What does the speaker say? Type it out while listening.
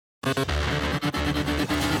We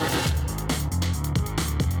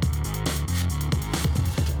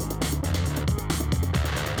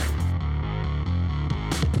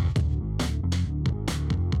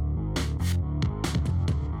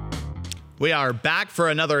are back for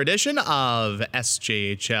another edition of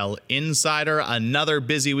SJHL Insider. Another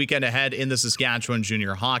busy weekend ahead in the Saskatchewan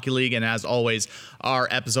Junior Hockey League. And as always, our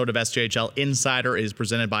episode of SJHL Insider is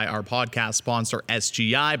presented by our podcast sponsor,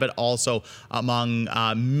 SGI, but also among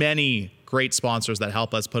many great sponsors that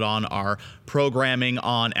help us put on our programming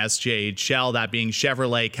on SJHL, that being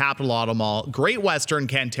Chevrolet, Capital Auto Mall, Great Western,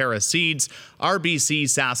 Cantera Seeds, RBC,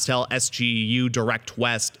 SaskTel, SGU, Direct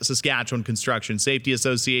West, Saskatchewan Construction Safety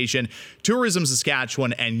Association, Tourism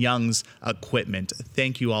Saskatchewan, and Young's Equipment.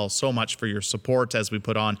 Thank you all so much for your support as we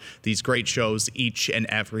put on these great shows each and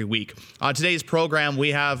every week. On today's program, we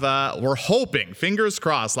have, we're hoping, fingers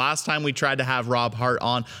crossed, last time we tried to have Rob Hart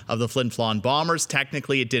on of the Flin Flon Bombers.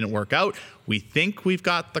 Technically, it didn't work out. We think we've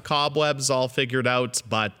got the cobwebs all figured out,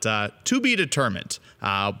 but to be determined.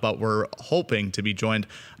 But we're hoping to be joined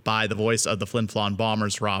by the voice of the Flin Flon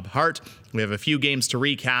Bombers, Rob Hart. We have a few games to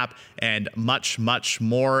recap and much, much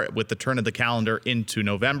more with the turn of the calendar into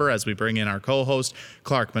November as we bring in our co-host,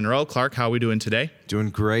 Clark Monroe. Clark, how are we doing today? Doing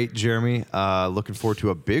great, Jeremy. Looking forward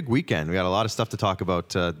to a big weekend. We got a lot of stuff to talk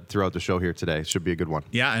about throughout the show here today. Should be a good one.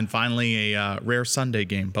 Yeah, and finally a rare Sunday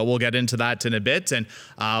game, but we'll get into that in a bit. And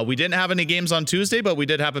we didn't have any games on Tuesday, but we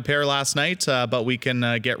did have a pair last night, but we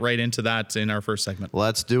can get right into that in our first segment.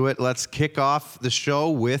 Let's do it. Let's kick off the show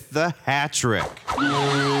with the hat trick.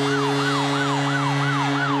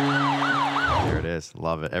 There it is.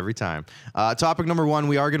 Love it every time. Topic number one,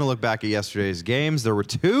 we are going to look back at yesterday's games. There were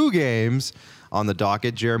two games on the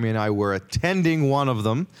docket. Jeremy and I were attending one of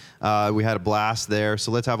them. We had a blast there.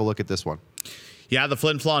 So let's have a look at this one. Yeah, the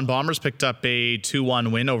Flin Flon Bombers picked up a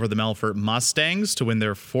 2-1 win over the Melfort Mustangs to win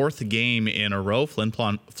their fourth game in a row. Flin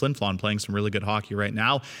Flon playing some really good hockey right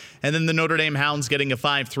now. And then the Notre Dame Hounds getting a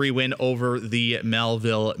 5-3 win over the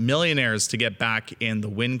Melville Millionaires to get back in the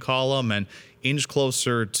win column and inch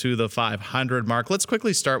closer to the 500 mark. Let's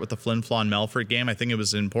quickly start with the Flin Flon Melfort game. I think it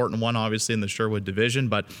was an important one, obviously, in the Sherwood division,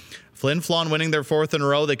 but Flin Flon winning their fourth in a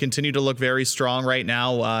row. They continue to look very strong right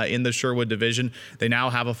now in the Sherwood division. They now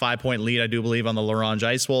have a 5-point lead, I do believe, on the Laurent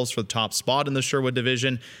Ice Wolves for the top spot in the Sherwood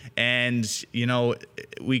division. And, you know,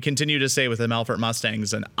 we continue to say with the Melfort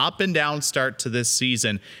Mustangs, an up and down start to this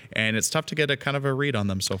season, and it's tough to get a kind of a read on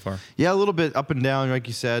them so far. Yeah, a little bit up and down, like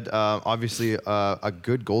you said. Obviously, a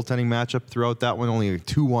good goaltending matchup throughout that one, only a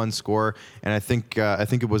 2-1 score. And I think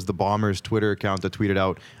it was the Bombers Twitter account that tweeted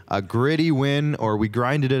out a gritty win, or we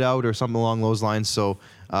grinded it out, or something along those lines. So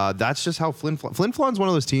that's just how Flin Flon's one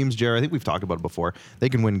of those teams, Jared. I think we've talked about it before. They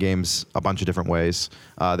can win games a bunch of different ways.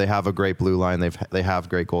 They have a great blue line. They have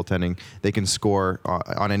great goaltending. They can score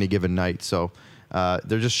on any given night. So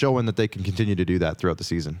they're just showing that they can continue to do that throughout the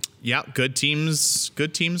season. Yeah, good teams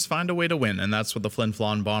find a way to win, and that's what the Flin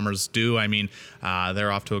Flon Bombers do. I mean,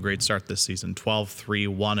 they're off to a great start this season,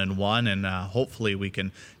 12-3, 1-1, and hopefully we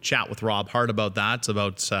can chat with Rob Hart about that,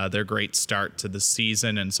 about their great start to the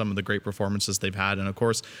season and some of the great performances they've had. And of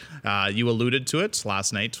course, you alluded to it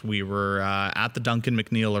last night. We were at the Duncan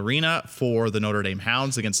McNeil Arena for the Notre Dame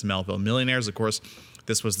Hounds against the Melville Millionaires. Of course,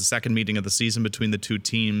 this was the second meeting of the season between the two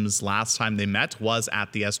teams. Last time they met was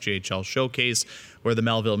at the SJHL Showcase, where the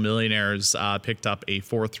Melville Millionaires picked up a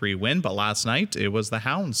 4-3 win. But last night, it was the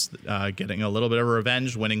Hounds getting a little bit of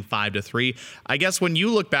revenge, winning 5-3. I guess when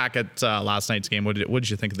you look back at last night's game, what did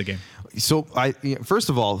you think of the game? So, first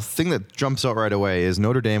of all, the thing that jumps out right away is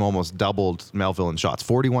Notre Dame almost doubled Melville in shots.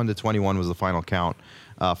 41-21 was the final count.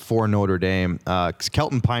 For Notre Dame.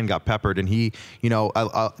 Kelton Pine got peppered, and he,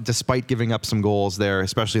 despite giving up some goals there,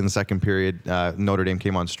 especially in the second period, Notre Dame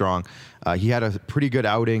came on strong. He had a pretty good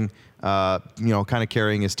outing, kind of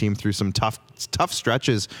carrying his team through some tough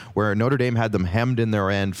stretches where Notre Dame had them hemmed in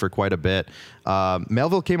their end for quite a bit.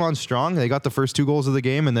 Melville came on strong. They got the first two goals of the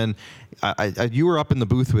game, and then you were up in the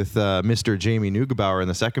booth with Mr. Jamie Neugebauer in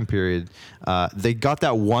the second period. They got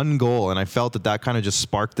that one goal, and I felt that kind of just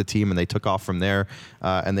sparked the team, and they took off from there,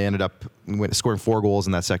 and they ended up scoring 4 goals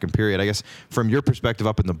in that second period. I guess from your perspective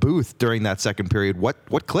up in the booth during that second period,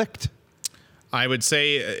 what clicked? I would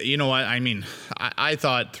say, you know what, I mean, I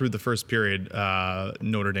thought through the first period,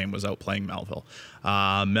 Notre Dame was outplaying Melville.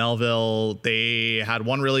 Melville, they had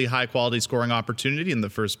one really high-quality scoring opportunity in the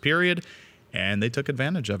first period, and they took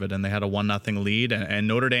advantage of it, and they had a 1-0 lead, and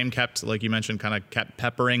Notre Dame kept, like you mentioned, kind of kept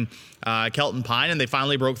peppering Kelton Pine, and they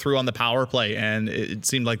finally broke through on the power play, and it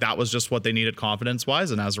seemed like that was just what they needed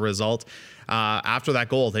confidence-wise, and as a result, after that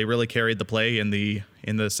goal, they really carried the play in the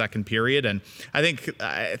in the second period. And I think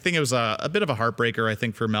it was a bit of a heartbreaker, I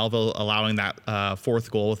think, for Melville allowing that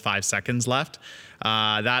fourth goal with 5 seconds left.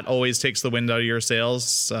 That always takes the wind out of your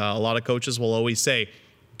sails. A lot of coaches will always say,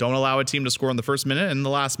 don't allow a team to score in the first minute and in the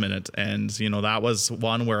last minute. And, that was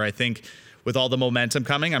one where I think with all the momentum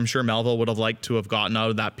coming, I'm sure Melville would have liked to have gotten out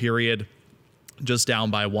of that period just down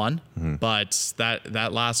by 1. But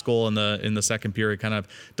that last goal in the second period kind of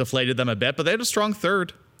deflated them a bit. But they had a strong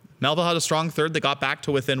third. Melville had a strong third. They got back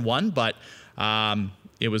to within 1, but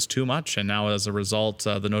it was too much. And now as a result,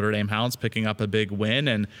 the Notre Dame Hounds picking up a big win.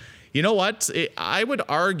 And you know what? I would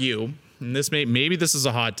argue, and maybe this is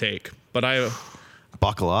a hot take, but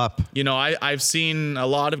buckle up. I've seen a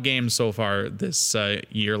lot of games so far this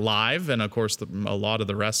year live, and of course a lot of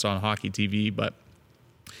the rest on Hockey TV, but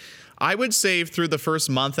I would say through the first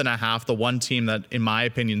month and a half, the one team that, in my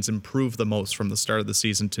opinion, has improved the most from the start of the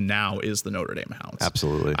season to now is the Notre Dame Hounds.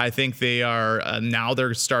 Absolutely. I think they are, now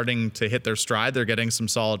they're starting to hit their stride. They're getting some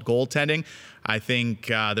solid goaltending. I think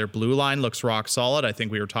their blue line looks rock solid. I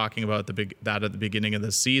think we were talking about that at the beginning of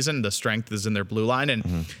the season. The strength is in their blue line.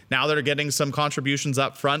 And now they're getting some contributions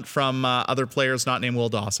up front from other players not named Will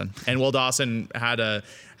Dawson. And Will Dawson had a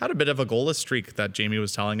bit of a goalless streak that Jamie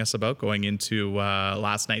was telling us about going into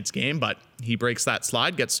last night's game. But he breaks that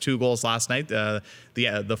slide, gets 2 goals last night,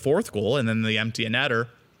 the fourth goal, and then the empty netter.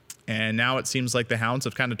 And now it seems like the Hounds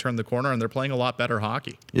have kind of turned the corner and they're playing a lot better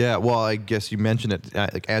hockey. Yeah, well, I guess you mentioned it.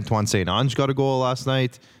 Like Antoine St. Ange got a goal last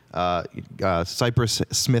night. Cypress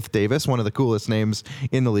Smith Davis, one of the coolest names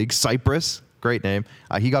in the league. Cypress, great name.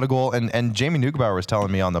 He got a goal. And Jamie Neugebauer was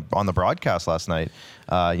telling me on the broadcast last night,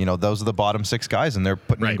 those are the bottom 6 guys and they're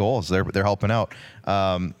putting in goals. They're helping out.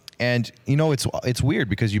 And it's weird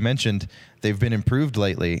because you mentioned they've been improved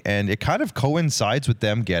lately, and it kind of coincides with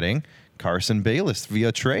them getting Carson Bayless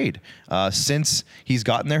via trade. Since he's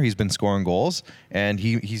gotten there, he's been scoring goals, and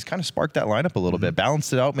he's kind of sparked that lineup a little bit,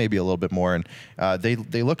 balanced it out maybe a little bit more, and they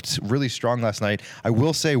looked really strong last night. I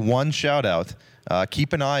will say one shout out.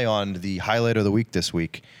 Keep an eye on the highlight of the week this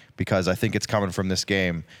week, because I think it's coming from this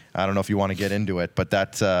game. I don't know if you want to get into it, but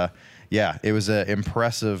it was an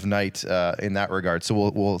impressive night in that regard.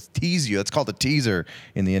 So we'll tease you. It's called a teaser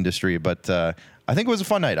in the industry, but I think it was a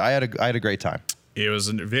fun night. I had a great time. It was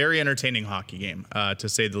a very entertaining hockey game, to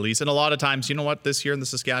say the least. And a lot of times, you know what, this year in the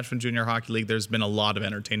Saskatchewan Junior Hockey League, there's been a lot of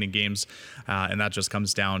entertaining games, and that just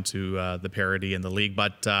comes down to the parity in the league.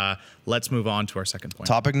 But let's move on to our second point.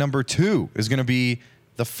 Topic number 2 is going to be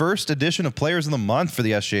the first edition of Players of the Month for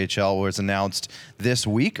the SJHL was announced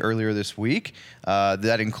earlier this week.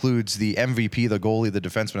 That includes the MVP, the goalie, the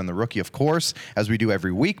defenseman, and the rookie, of course, as we do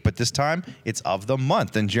every week. But this time, it's of the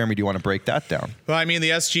month. And Jeremy, do you want to break that down? Well, I mean, the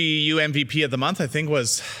SGU MVP of the month, I think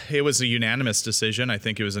it was a unanimous decision. I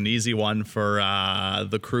think it was an easy one for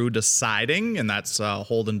the crew deciding, and that's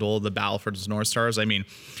Holden Dole of the Battleford North Stars. I mean,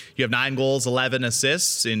 you have 9 goals, 11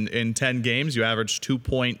 assists in 10 games. You average 2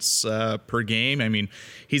 points per game. I mean,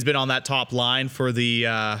 he's been on that top line for the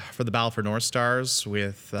Battleford North Stars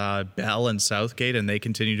with Bell and Southgate, and they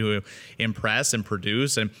continue to impress and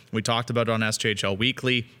produce. And we talked about it on SJHL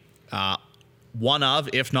Weekly. One of,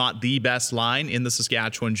 if not the best line in the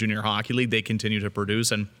Saskatchewan Junior Hockey League. They continue to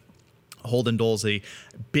produce, and Holden Dole's a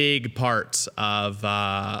big part of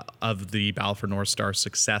the Battleford North Star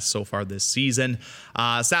success so far this season.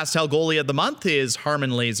 SaskTel goalie of the month is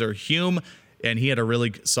Harmon Laser Hume, and he had a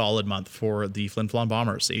really solid month for the Flin Flon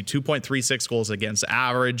Bombers. A 2.36 goals against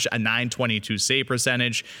average, a .922 save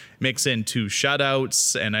percentage, mix in 2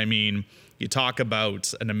 shutouts, and I mean, you talk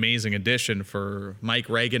about an amazing addition for Mike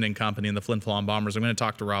Reagan and company in the Flin Flon Bombers. I'm going to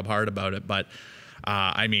talk to Rob Hart about it, but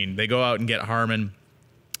I mean, they go out and get Harmon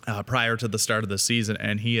prior to the start of the season,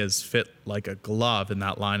 and he is fit like a glove in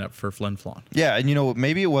that lineup for Flin Flon. Yeah, and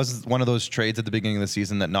maybe it was one of those trades at the beginning of the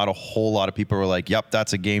season that not a whole lot of people were like, yep,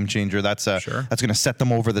 that's a game changer. That's going to set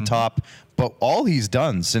them over the top. But all he's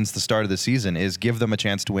done since the start of the season is give them a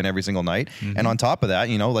chance to win every single night. And on top of that,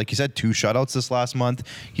 like you said, 2 shutouts this last month.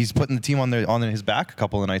 He's putting the team on his back a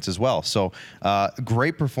couple of nights as well. So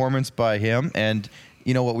great performance by him. And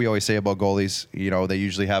you know what we always say about goalies, they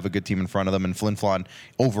usually have a good team in front of them, and Flin Flon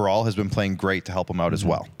overall has been playing great to help them out as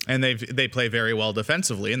well. And they play very well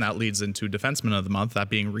defensively, and that leads into defenseman of the month, that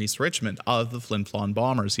being Reese Richmond of the Flin Flon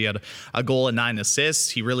Bombers. He had a goal and 9 assists.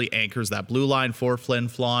 He really anchors that blue line for Flin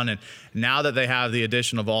Flon, and now that they have the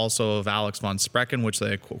addition of Alex von Sprecken, which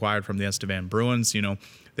they acquired from the Estevan Bruins,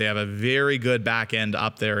 they have a very good back end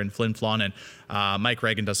up there in Flin Flon, and Mike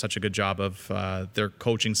Reagan does such a good job of their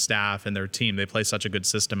coaching staff and their team. They play such a good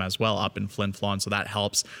system as well up in Flin Flon, so that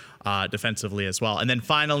helps defensively as well. And then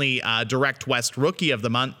finally, Direct West Rookie of the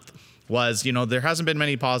Month was, there hasn't been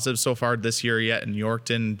many positives so far this year yet in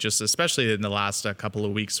Yorkton, just especially in the last couple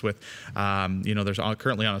of weeks with, they're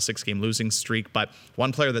currently on a 6-game losing streak. But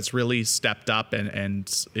one player that's really stepped up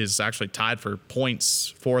and is actually tied for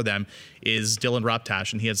points for them is Dylan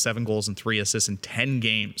Ruptash, and he had 7 goals and 3 assists in 10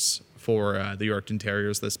 games for the Yorkton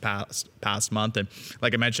Terriers this past month. And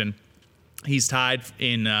like I mentioned, he's tied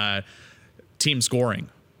in team scoring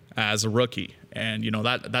as a rookie. And,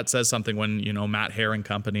 that says something when, Matt Hare and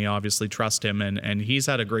company obviously trust him, and he's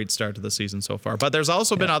had a great start to the season so far. But there's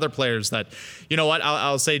also been other players that,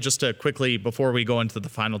 I'll say just to quickly, before we go into the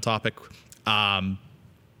final topic,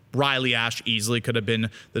 Riley Ash easily could have been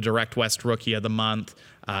the Direct West Rookie of the Month.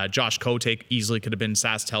 Josh Kotek easily could have been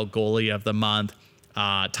SaskTel Goalie of the Month.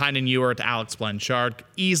 Tynan Ewert, Alex Blanchard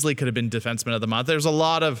easily could have been Defenseman of the Month. There was a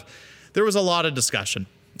lot of discussion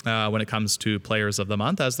when it comes to Players of the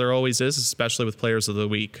Month, as there always is, especially with Players of the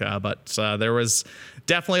Week. But there was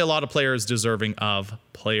definitely a lot of players deserving of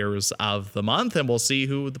Players of the Month, and we'll see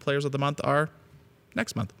who the Players of the Month are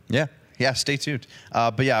next month. Yeah, stay tuned.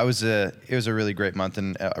 But yeah, it was a really great month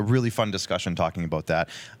and a really fun discussion talking about that.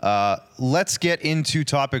 Let's get into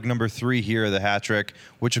topic number 3 here, the hat trick,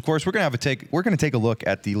 which of course we're going to take a look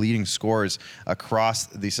at the leading scores across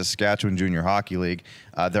the Saskatchewan Junior Hockey League.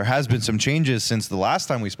 There has been some changes since the last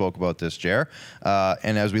time we spoke about this, Jer.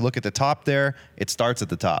 And as we look at the top there, it starts at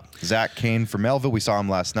the top. Zach Kane from Melville, we saw him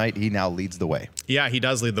last night. He now leads the way. Yeah, he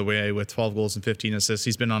does lead the way with 12 goals and 15 assists.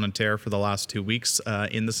 He's been on a tear for the last 2 weeks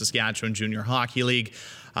in the Saskatchewan Junior Hockey League.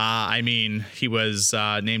 He was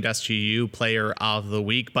named SGU Player of the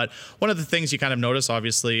Week. But one of the things you kind of notice,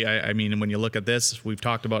 obviously, when you look at this, we've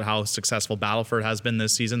talked about how successful Battleford has been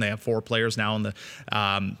this season. They have 4 players now in the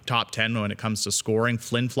top 10 when it comes to scoring.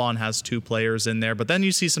 Flin Flon has 2 players in there. But then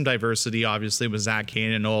you see some diversity, obviously, with Zach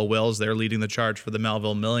Kane and Noah Wills. They're leading the charge for the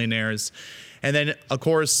Melville Millionaires. And then, of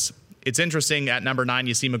course, it's interesting, at number 9,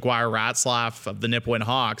 you see McGuire Ratzlaff of the Nipawin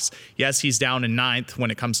Hawks. Yes, he's down in 9th when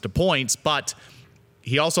it comes to points, but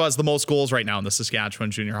he also has the most goals right now in the Saskatchewan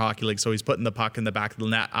Junior Hockey League, so he's putting the puck in the back of the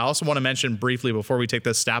net. I also want to mention briefly before we take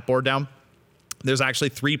this stat board down, there's actually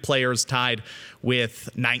 3 players tied with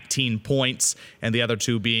 19 points, and the other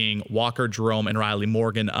 2 being Walker Jerome and Riley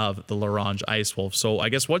Morgan of the LaRange Ice Wolves. So I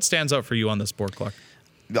guess what stands out for you on this board, Clark?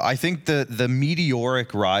 I think the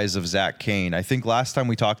meteoric rise of Zach Kane. I think last time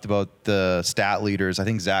we talked about the stat leaders, I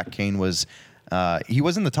think Zach Kane was he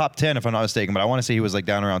was in the top 10 if I'm not mistaken, but I want to say he was like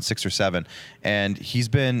down around 6 or 7, and he's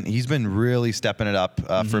been really stepping it up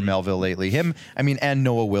for Melville lately. And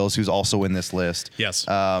Noah Wills, who's also in this list. Yes.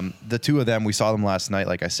 The 2 of them, we saw them last night.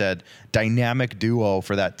 Like I said, dynamic duo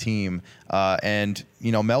for that team. And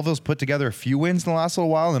Melville's put together a few wins in the last little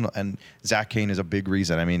while, and Zach Kane is a big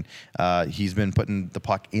reason. He's been putting the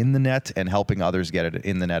puck in the net and helping others get it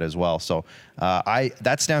in the net as well. So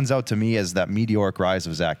that stands out to me as that meteoric rise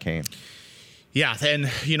of Zach Kane. Yeah, and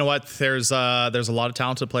you know what? There's a lot of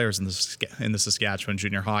talented players in the Saskatchewan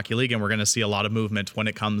Junior Hockey League, and we're going to see a lot of movement when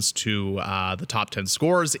it comes to the top 10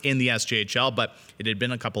 scores in the SJHL. But it had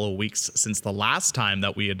been a couple of weeks since the last time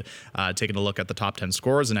that we had taken a look at the top 10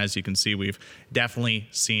 scores, and as you can see, we've definitely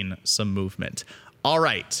seen some movement. All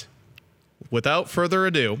right, without further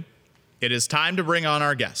ado, it is time to bring on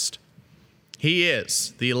our guest. He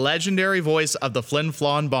is the legendary voice of the Flin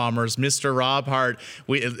Flon Bombers, Mr. Rob Hart.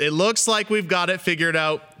 It looks like we've got it figured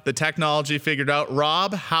out, the technology figured out.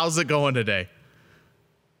 Rob, how's it going today?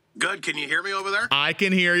 Good. Can you hear me over there? I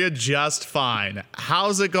can hear you just fine.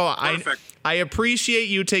 How's it going? Perfect. I appreciate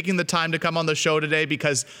you taking the time to come on the show today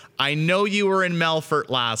because I know you were in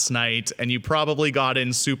Melfort last night and you probably got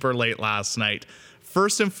in super late last night.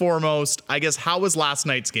 First and foremost, I guess, how was last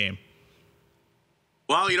night's game?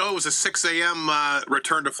 Well, it was a 6 a.m.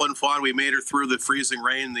 Return to Flin Flon. We made her through the freezing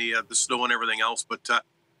rain, the snow, and everything else. But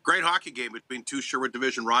great hockey game between 2 Sherwood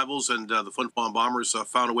Division rivals, and the Flin Flon Bombers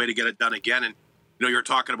found a way to get it done again. And you're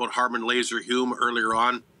talking about Harmon Laser-Hume earlier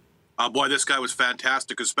on. Boy, this guy was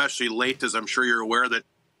fantastic, especially late, as I'm sure you're aware that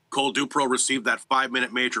Cole Dupro received that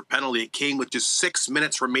 5-minute major penalty. It came with just 6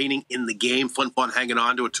 minutes remaining in the game. Flin Flon hanging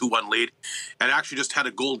on to a 2-1 lead, and actually just had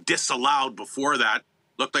a goal disallowed before that.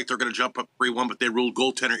 Looked like they're going to jump up 3-1, but they ruled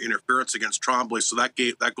goaltender interference against Tremblay, so that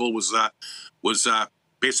goal was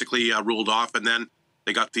basically ruled off. And then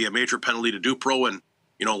they got the major penalty to Dupro, and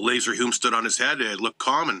Laser-Hume stood on his head. It looked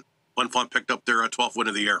calm, and Flin Flon picked up their 12th win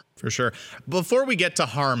of the year. For sure. Before we get to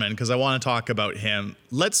Harmon, because I want to talk about him,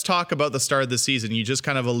 let's talk about the start of the season. You just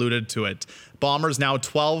kind of alluded to it. Bombers now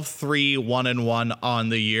 12-3, 1-1 on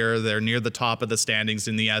the year. They're near the top of the standings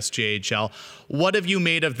in the SJHL. What have you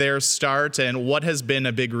made of their start, and what has been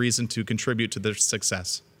a big reason to contribute to their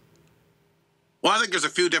success? Well, I think there's a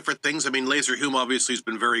few different things. I mean, Laser Hume obviously has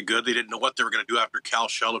been very good. They didn't know what they were going to do after Cal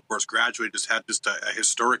Shell, of course, graduated, had a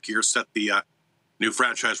historic year, set the new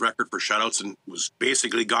franchise record for shutouts, and was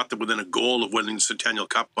basically got them within a goal of winning the Centennial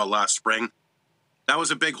Cup last spring. That was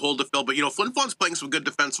a big hole to fill. But, Flin Flon's playing some good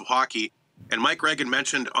defensive hockey. And Mike Regan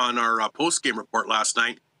mentioned on our post-game report last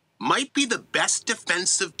night, might be the best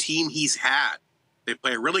defensive team he's had. They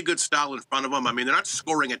play a really good style in front of them. I mean, they're not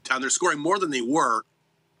scoring a ton. They're scoring more than they were.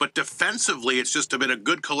 But defensively, it's just been a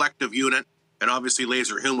good collective unit. And obviously,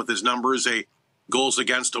 Laser Hume with his numbers, a goals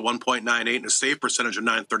against a 1.98 and a save percentage of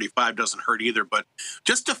 935 doesn't hurt either. But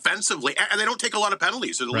just defensively, and they don't take a lot of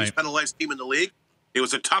penalties. They're the least penalized team in the league. It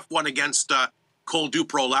was a tough one against Cole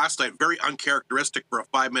Dupro last night. Very uncharacteristic for a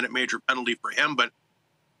 5-minute major penalty for him.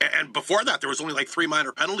 And before that, there was only like 3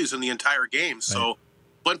 minor penalties in the entire game. So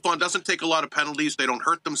Flin Flon doesn't take a lot of penalties. They don't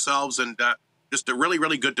hurt themselves, and just a really,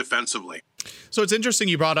 really good defensively. So it's interesting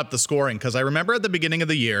you brought up the scoring, because I remember at the beginning of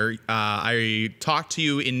the year, I talked to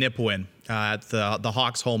you in Nipawin at the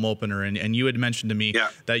Hawks home opener, and you had mentioned to me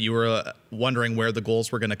that you were wondering where the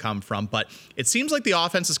goals were going to come from. But it seems like the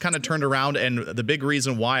offense has kind of turned around, and the big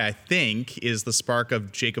reason why, I think, is the spark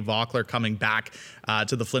of Jacob Vockler coming back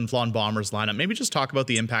to the Flin Flon Bombers lineup. Maybe just talk about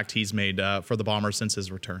the impact he's made for the Bombers since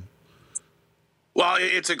his return. Well,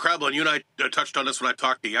 it's incredible. And you and I touched on this when I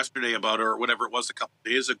talked to you yesterday about, or whatever it was a couple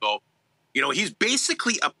of days ago. He's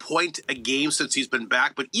basically a point a game since he's been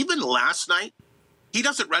back. But even last night, he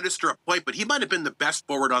doesn't register a point, but he might have been the best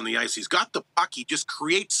forward on the ice. He's got the puck. He just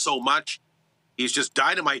creates so much. He's just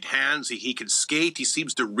dynamite hands. He can skate. He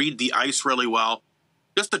seems to read the ice really well.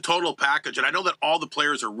 Just a total package. And I know that all the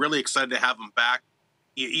players are really excited to have him back.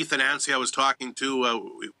 Ethan Anstey I was talking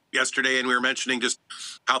to yesterday, and we were mentioning just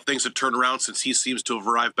how things have turned around since he seems to have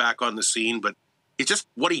arrived back on the scene. But it's just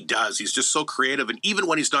what he does. He's just so creative. And even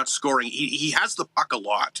when he's not scoring, he has the puck a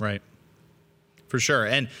lot. Right. For sure.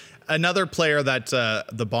 And another player that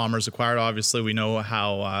the Bombers acquired, obviously, we know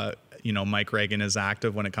how Mike Regan is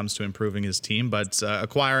active when it comes to improving his team, but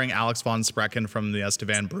acquiring Alex von Sprecken from the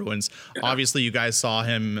Estevan Bruins. Obviously, you guys saw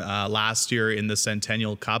him last year in the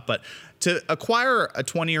Centennial Cup, but to acquire a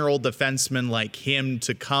 20-year-old defenseman like him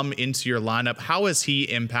to come into your lineup, how has he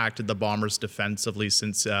impacted the Bombers defensively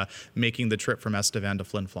since making the trip from Estevan to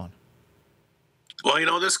Flin Flon?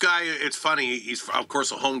 Well, this guy, it's funny. He's, of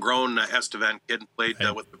course, a homegrown Estevan kid and played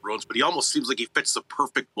with the Bruins, but he almost seems like he fits the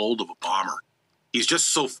perfect mold of a Bomber. He's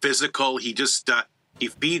just so physical. He just he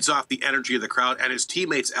feeds off the energy of the crowd, and his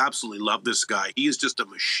teammates absolutely love this guy. He is just a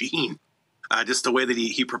machine, just the way that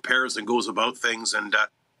he prepares and goes about things. And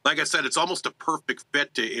like I said, it's almost a perfect fit.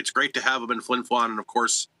 It's great to have him in Flin Flon, and of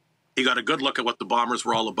course, he got a good look at what the Bombers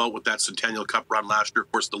were all about with that Centennial Cup run last year.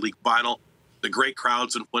 Of course, the league final, the great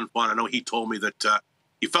crowds in Flin Flon. I know he told me that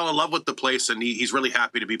he fell in love with the place, and he's really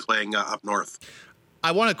happy to be playing up north.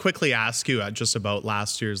 I want to quickly ask you just about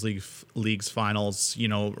last year's league's finals.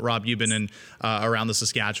 Rob, you've been in around the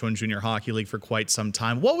Saskatchewan Junior Hockey League for quite some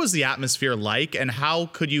time. What was the atmosphere like, and how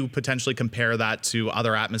could you potentially compare that to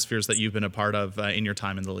other atmospheres that you've been a part of in your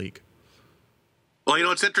time in the league?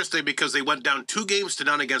 Well, it's interesting because they went down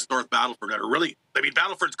 2-0 against North Battleford.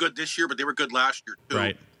 Battleford's good this year, but they were good last year too.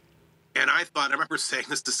 Right. And I remember saying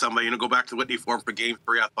this to somebody, go back to Whitney Forum for Game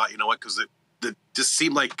 3. I thought, because it just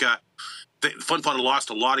seemed like Flin Flon had lost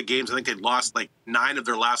a lot of games. I think they'd lost like 9 of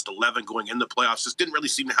their last 11 going in the playoffs. Just didn't really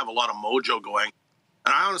seem to have a lot of mojo going.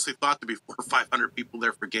 And I honestly thought there'd be 400 or 500 people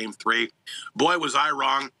there for Game 3. Boy, was I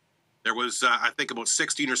wrong. There was, I think, about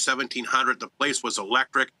 16 or 1,700. The place was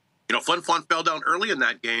electric. Flin Flon fell down early in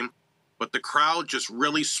that game, but the crowd just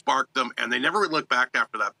really sparked them, and they never really looked back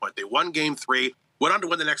after that point. They won Game 3, went on to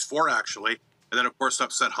win the next 4, actually, and then, of course,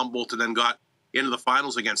 upset Humboldt and then got into the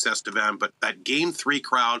finals against Estevan. But that Game 3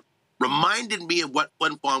 crowd reminded me of what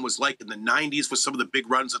Flin Flon was like in the 90s with some of the big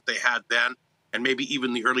runs that they had then, and maybe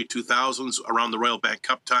even the early 2000s around the Royal Bank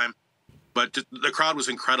Cup time. But the crowd was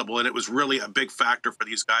incredible, and it was really a big factor for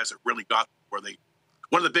these guys that really got where they –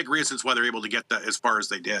 one of the big reasons why they're able to get that as far as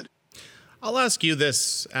they did. I'll ask you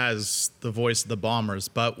this as the voice of the Bombers,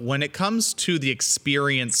 but when it comes to the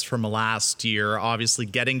experience from last year, obviously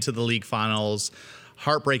getting to the league finals,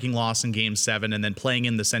 heartbreaking loss in Game 7, and then playing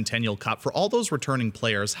in the Centennial Cup, for all those returning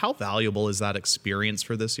players, how valuable is that experience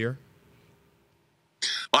for this year?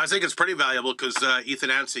 Well, I think it's pretty valuable because Ethan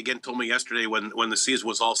Anstey again told me yesterday when the season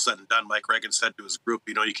was all said and done, Mike Regan said to his group,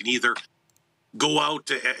 you can either go out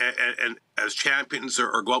and as champions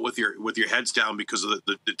or go out with your heads down because of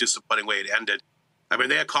the disappointing way it ended.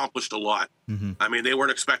 They accomplished a lot. Mm-hmm. They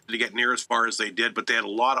weren't expected to get near as far as they did, but they had a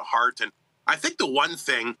lot of heart. And I think the one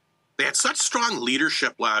thing, they had such strong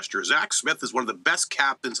leadership last year. Zach Smith is one of the best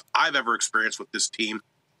captains I've ever experienced with this team.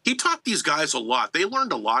 he taught these guys a lot. They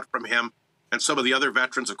learned a lot from him and some of the other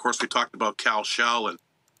veterans. Of course, we talked about Cal Shell, and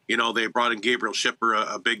they brought in Gabriel Schipper,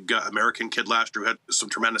 a big American kid last year who had some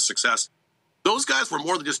tremendous success. Those guys were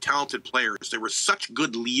more than just talented players. They were such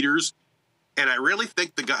good leaders. And I really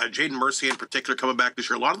think the guy, Jaden Mercier in particular, coming back this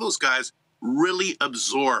year, a lot of those guys really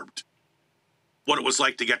absorbed what it was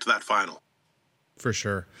like to get to that final. For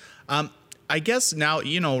sure. I guess now,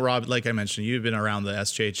 Rob, like I mentioned, you've been around the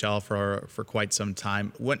SJHL for quite some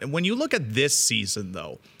time. When you look at this season,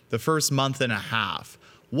 though, the first month and a half,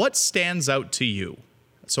 what stands out to you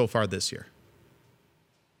so far this year?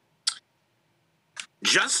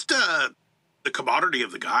 Just the commodity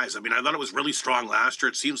of the guys. I mean, I thought it was really strong last year.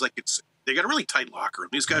 It seems like they got a really tight locker room.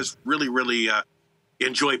 These guys really, really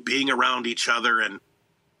enjoy being around each other, and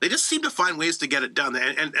they just seem to find ways to get it done.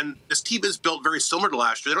 And this team is built very similar to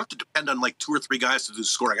last year. They don't have to depend on like 2 or 3 guys to do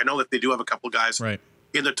scoring. I know that they do have a couple guys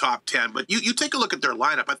in the top 10, but you take a look at their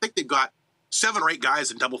lineup. I think they've got 7 or 8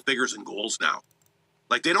 guys in double figures in goals now.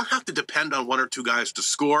 Like, they don't have to depend on 1 or 2 guys to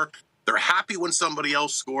score. They're happy when somebody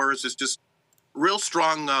else scores. It's just real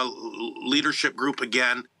strong leadership group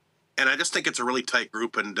again. And I just think it's a really tight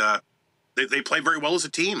group, and they play very well as a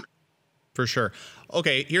team. For sure.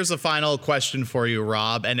 Okay, here's a final question for you,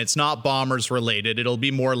 Rob, and it's not Bombers related. It'll be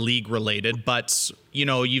more league related, but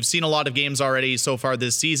you've seen a lot of games already so far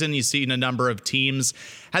this season. You've seen a number of teams.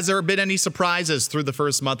 Has there been any surprises through the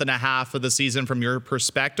first month and a half of the season from your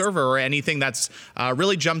perspective, or anything that's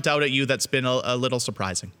really jumped out at you that's been a little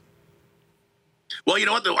surprising? Well, you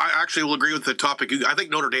know what, though? I actually will agree with the topic. I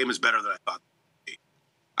think Notre Dame is better than I thought.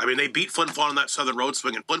 I mean, they beat Flin Flon on that Southern Road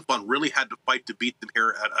swing, and Flin Flon really had to fight to beat them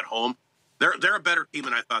here at home. They're a better team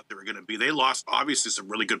than I thought they were going to be. They lost, obviously, some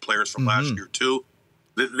really good players from last year, too.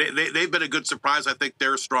 They've been a good surprise. I think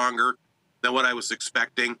they're stronger than what I was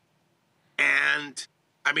expecting. And,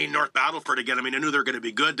 I mean, North Battleford, again, I knew they were going to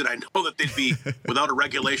be good. Did I know that they'd be without a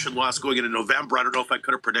regulation loss going into November? I don't know if I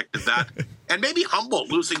could have predicted that. And maybe Humboldt,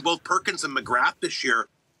 losing both Perkins and McGrath this year.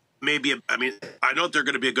 Maybe, I know they're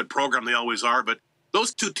going to be a good program. They always are. But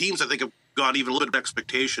those 2 teams, I think, have gone even a little bit of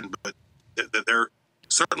expectation. But they're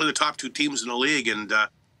certainly the top 2 teams in the league, and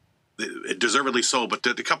deservedly so. But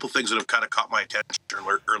a couple of things that have kind of caught my attention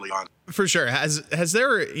early on. For sure. Has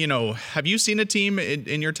there, have you seen a team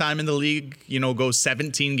in your time in the league, go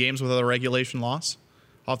 17 games without a regulation loss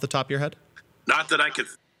off the top of your head? Not that I could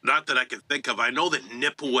think of. I know that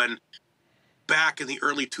Nipawin back in the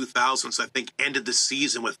early 2000s, I think, ended the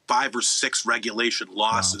season with 5 or 6 regulation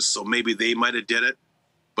losses. Wow. So maybe they might have did it.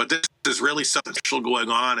 But this is really something special going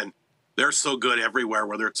on, and they're so good everywhere,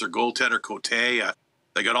 whether it's their goaltender, Cote.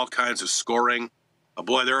 They got all kinds of scoring.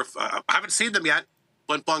 I haven't seen them yet.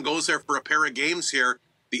 Flin Flon goes there for a pair of games here,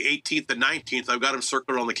 the 18th and 19th. I've got them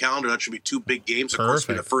circled on the calendar. That should be 2 big games. Perfect. Of course,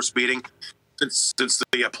 for the first meeting since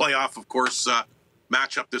the playoff, of course,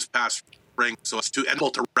 matchup this past spring. So it's to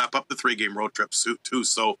wrap up the 3-game road trip too.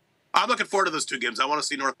 So I'm looking forward to those 2 games. I want to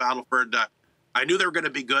see North Battleford. I knew they were going to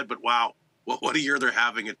be good, but wow, what a year they're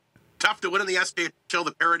having. It tough to win in the SJHL.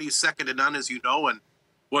 The parity is second to none, as you know, and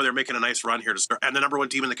boy, they're making a nice run here to start, and the number 1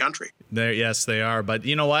 team in the country. Yes, they are. But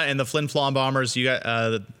you know what? And the Flin Flon Bombers, you got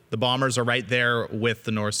the Bombers are right there with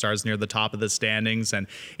the North Stars near the top of the standings, and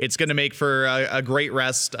it's going to make for a great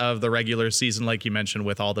rest of the regular season, like you mentioned,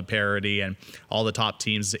 with all the parity and all the top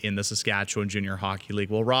teams in the Saskatchewan Junior Hockey League.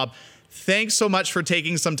 Well, Rob, thanks so much for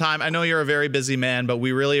taking some time. I know you're a very busy man, but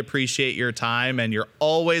we really appreciate your time, and you're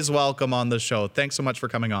always welcome on the show. Thanks so much for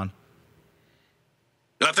coming on.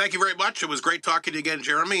 Thank you very much. It was great talking to you again,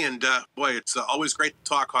 Jeremy. And boy, it's always great to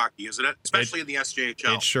talk hockey, isn't it? Especially in the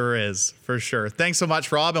SJHL. It sure is, for sure. Thanks so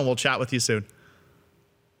much, Rob, and we'll chat with you soon.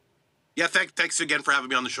 Yeah, thanks again for having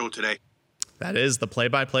me on the show today. That is the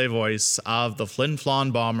play-by-play voice of the Flin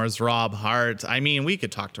Flon Bombers, Rob Hart. We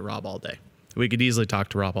could talk to Rob all day. We could easily talk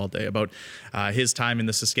to Rob all day about his time in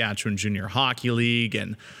the Saskatchewan Junior Hockey League.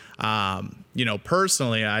 And,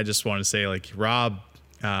 personally, I just want to say, Rob,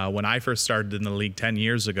 when I first started in the league 10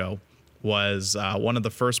 years ago, was one of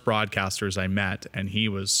the first broadcasters I met, and he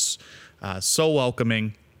was so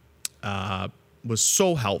welcoming, was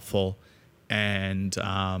so helpful, and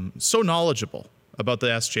so knowledgeable about the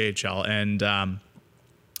SJHL. And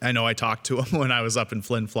I know I talked to him when I was up in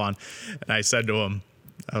Flin Flon, and I said to him,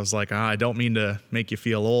 I was like, I don't mean to make you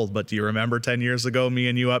feel old, but do you remember 10 years ago, me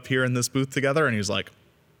and you up here in this booth together? And he was like,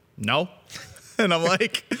 no. And I'm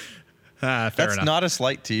like... fair That's enough. not a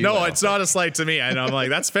slight to you. No, it's not a slight to me. And I'm like,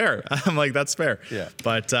 that's fair. That's fair. Yeah.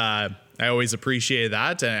 But I always appreciate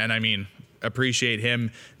that. And appreciate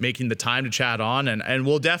him making the time to chat on. And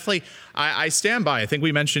we'll definitely, I stand by. I think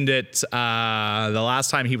we mentioned it the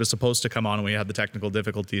last time he was supposed to come on and we had the technical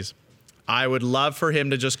difficulties. I would love for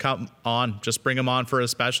him to just come on, just bring him on for a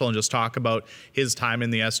special and just talk about his time in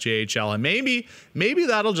the SJHL. And maybe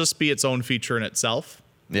that'll just be its own feature in itself.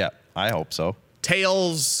 Yeah, I hope so.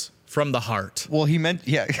 Tales from the heart. Well, he meant,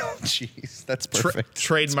 yeah, jeez, that's perfect.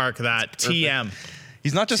 Trademark that. TM.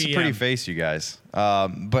 He's not just TM. a pretty face, you guys.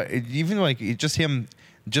 But even like just him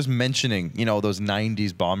just mentioning, those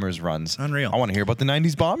 90s Bombers runs. Unreal. I want to hear about the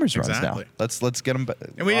 90s Bombers Exactly. runs now. Let's get them.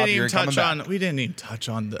 And we didn't even touch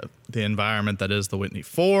on the environment that is the Whitney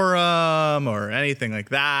Forum or anything like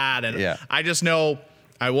that. And Yeah. I just know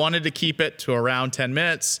I wanted to keep it to around 10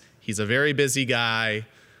 minutes. He's a very busy guy.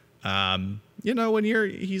 When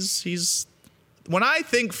I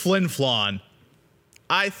think Flin Flon,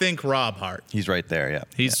 I think Rob Hart. He's right there, yeah.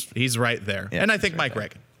 He's right there. Yeah, And I think he's Mike right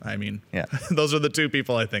Reagan. I mean, Yeah. those are the two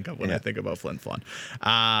people I think of when Yeah. I think about Flin Flon.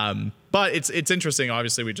 But it's interesting.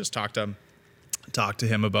 Obviously, we just talked to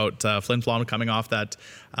him about Flin Flon coming off that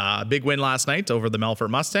big win last night over the Melfort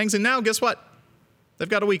Mustangs. And now, guess what? They've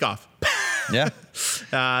got a week off. Yeah.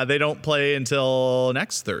 They don't play until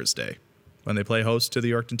next Thursday when they play host to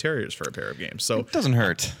the Yorkton Terriers for a pair of games. So It doesn't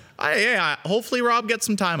hurt. hopefully Rob gets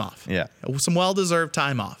some time off. Yeah. Some well-deserved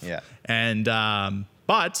time off. Yeah. And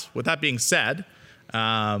but with that being said,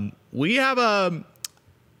 we have a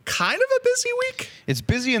kind of a busy week. It's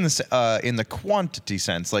busy in the quantity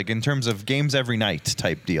sense, like in terms of games every night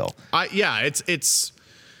type deal. It's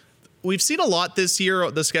we've seen a lot this year,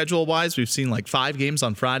 the schedule wise. We've seen like 5 games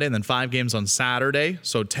on Friday and then 5 games on Saturday,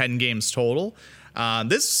 so 10 games total.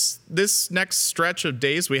 This next stretch of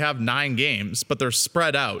days, we have 9 games, but they're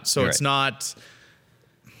spread out, so it's not.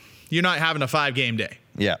 You're not having a 5-game day.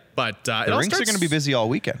 Yeah. But The rinks are going to be busy all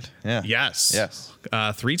weekend. Yeah. Yes.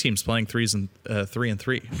 3 teams playing 3 and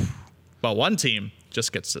 3. But one team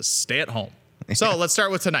just gets to stay at home. So let's start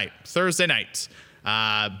with tonight, Thursday night.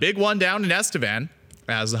 Big one down in Estevan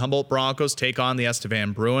as the Humboldt Broncos take on the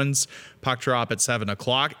Estevan Bruins. Puck drop at 7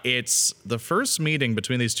 o'clock. It's the first meeting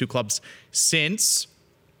between these two clubs since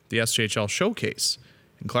the SJHL Showcase.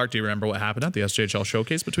 And Clark, do you remember what happened at the SJHL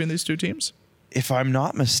Showcase between these two teams? If I'm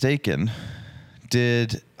not mistaken,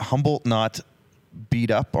 did Humboldt not beat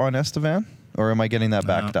up on Estevan? Or am I getting that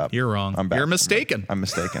backed up? You're wrong. You're mistaken. I'm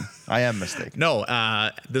mistaken. I am mistaken. No,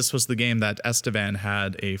 this was the game that Estevan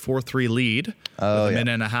had a 4-3 lead with a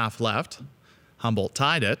minute and a half left. Humboldt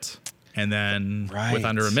tied it, and then with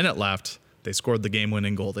under a minute left, they scored the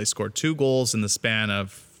game-winning goal. They scored 2 goals in the span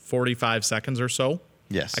of 45 seconds or so.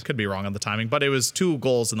 Yes. I could be wrong on the timing, but it was 2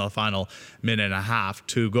 goals in the final minute and a half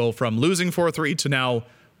to go from losing 4-3 to now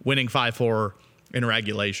winning 5-4 in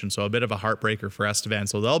regulation. So a bit of a heartbreaker for Estevan.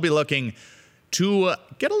 So they'll be looking to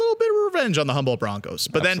get a little bit of revenge on the Humboldt Broncos.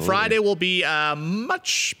 But then Friday will be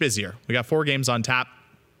much busier. We got 4 games on tap.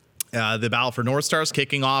 The Battle for North Stars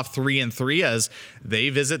kicking off 3-3 as they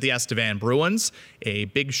visit the Estevan Bruins, a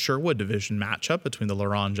big Sherwood Division matchup between the La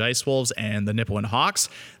Ronge Ice Wolves and the Nipawin Hawks.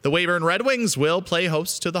 The Weyburn Red Wings will play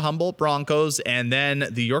host to the Humboldt Broncos, and then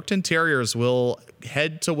the Yorkton Terriers will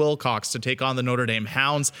head to Wilcox to take on the Notre Dame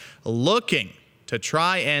Hounds, looking to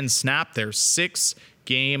try and snap their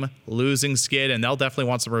 6-game losing skid, and they'll definitely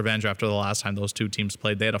want some revenge after the last time those two teams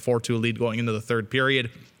played. They had a 4-2 lead going into the third period,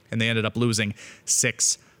 and they ended up losing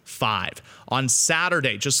 6-5. On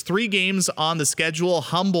Saturday, just 3 games on the schedule.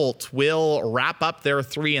 Humboldt will wrap up their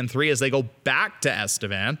 3-3 as they go back to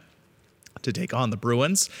Estevan to take on the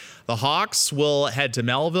Bruins. The Hawks will head to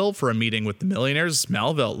Melville for a meeting with the Millionaires.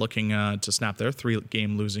 Melville looking to snap their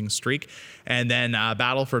 3-game losing streak. And then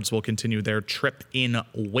Battlefords will continue their trip in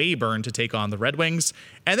Weyburn to take on the Red Wings.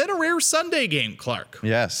 And then a rare Sunday game, Clark.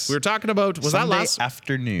 Yes. We were talking about, was Sunday that last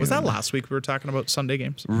afternoon? Was that last week we were talking about Sunday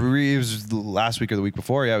games? It was last week or the week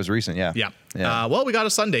before. Yeah, it was recent. Yeah. Yeah. Well, we got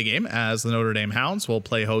a Sunday game as the Notre Dame Hounds will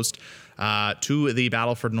play host to the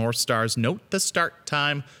Battleford North Stars. Note the start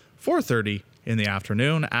time, 4:30 in the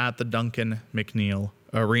afternoon at the Duncan McNeil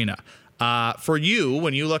Arena. For you,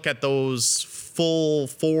 when you look at those full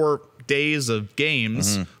 4 days of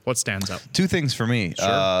games, what stands out? 2 things for me.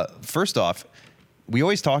 Sure. First off, we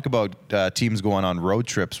always talk about teams going on road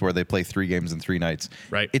trips where they play 3 games in 3 nights.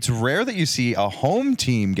 Right. It's rare that you see a home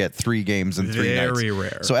team get 3 games in 3 nights. Very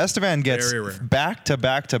rare. So Estevan gets Very rare.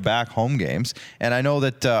 back-to-back home games. And I know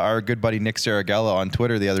that our good buddy Nick Saragella on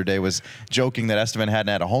Twitter the other day was joking that Estevan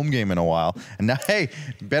hadn't had a home game in a while. And now, hey,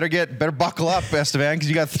 better buckle up, Estevan, because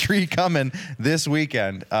you got 3 coming this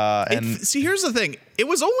weekend. See, here's the thing. It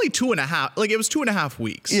was only 2.5. Like, it was 2.5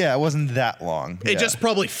 weeks. Yeah, it wasn't that long. It just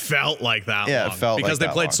probably felt like that Yeah, long. it felt because like they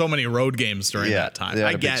that played long. so many road games during that time. they had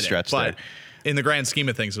I a big get it. stretch But there. in the grand scheme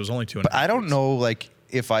of things, it was only 2.5 I don't weeks. know, like,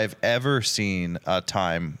 if I've ever seen a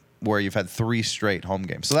time where you've had 3 straight home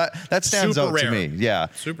games. So that stands Super out rare. to me. Yeah,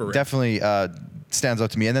 Super rare. definitely stands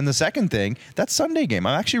out to me. And then the second thing, that Sunday game.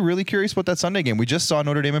 I'm actually really curious about that Sunday game. We just saw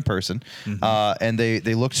Notre Dame in person, and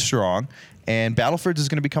they looked strong. And Battleford's is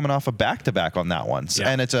going to be coming off a back-to-back on that one, Yeah.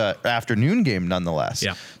 and it's a afternoon game nonetheless.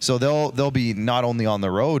 Yeah. So they'll be not only on the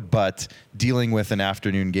road but dealing with an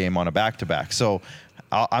afternoon game on a back-to-back. So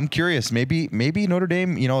I'm curious. Maybe Notre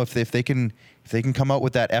Dame, if they can come out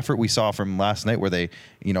with that effort we saw from last night, where they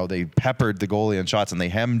peppered the goalie on shots and they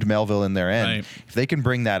hemmed Melville in their end. Right. If they can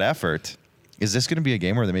bring that effort, is this going to be a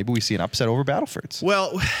game where maybe we see an upset over Battleford's?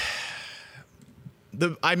 Well,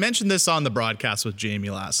 I mentioned this on the broadcast with Jamie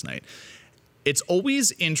last night. It's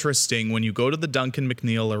always interesting when you go to the Duncan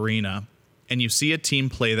McNeil Arena and you see a team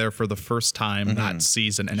play there for the first time that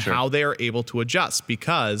season and how they are able to adjust,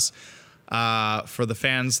 because for the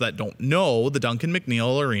fans that don't know, the Duncan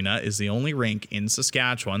McNeil Arena is the only rink in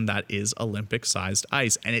Saskatchewan that is Olympic-sized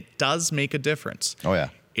ice, and it does make a difference. Oh, yeah.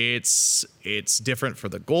 It's different for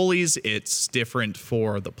the goalies. It's different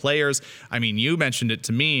for the players. I mean, you mentioned it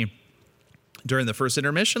to me during the first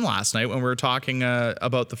intermission last night when we were talking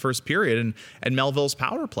about the first period and Melville's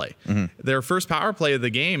power play. Their first power play of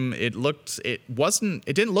the game, it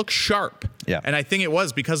didn't look sharp. Yeah. And I think it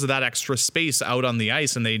was because of that extra space out on the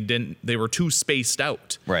ice, and they were too spaced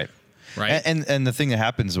out. Right. Right. And the thing that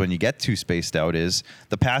happens when you get too spaced out is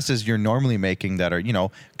the passes you're normally making that are,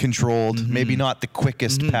 controlled, maybe not the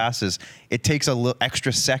quickest passes. It takes a little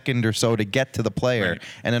extra second or so to get to the player. Right.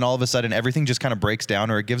 And then all of a sudden everything just kind of breaks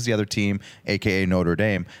down, or it gives the other team, AKA Notre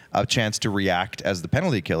Dame, a chance to react as the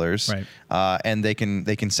penalty killers. Right. And they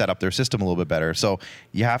can set up their system a little bit better. So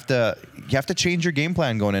you have to change your game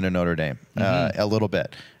plan going into Notre Dame a little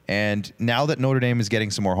bit. And now that Notre Dame is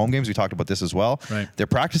getting some more home games, we talked about this as well. Right. They're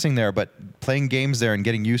practicing there, but playing games there and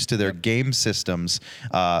getting used to their game systems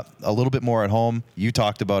a little bit more at home. You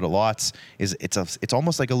talked about it lots. It's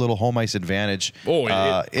almost like a little home ice advantage. Oh,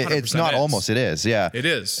 it's not is. almost. It is. Yeah, It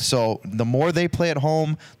is. So the more they play at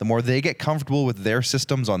home, the more they get comfortable with their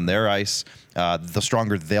systems on their ice, the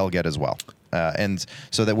stronger they'll get as well. And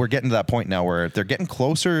so that we're getting to that point now where they're getting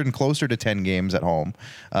closer and closer to 10 games at home,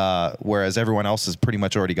 whereas everyone else has pretty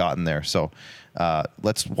much already gotten there. So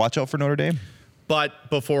let's watch out for Notre Dame. But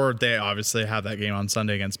before they obviously have that game on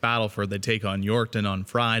Sunday against Battleford, they take on Yorkton on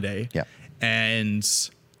Friday. Yeah. And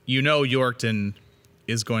Yorkton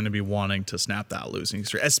is going to be wanting to snap that losing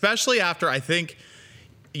streak, especially after, I think,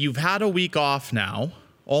 you've had a week off now.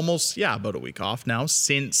 About a week off now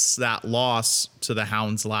since that loss to the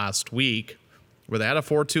Hounds last week, where they had a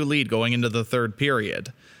 4-2 lead going into the third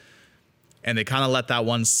period, and they kind of let that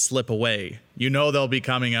one slip away. They'll be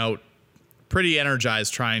coming out pretty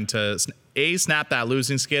energized, trying to snap that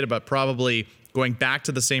losing skid, but probably going back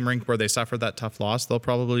to the same rink where they suffered that tough loss. They'll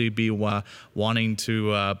probably be wanting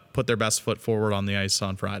to put their best foot forward on the ice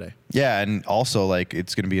on Friday. Yeah, and also,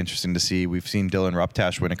 it's going to be interesting to see. We've seen Dylan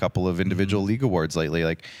Ruptash win a couple of individual league awards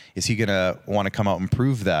lately. Is he going to want to come out and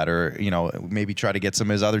prove that, or maybe try to get some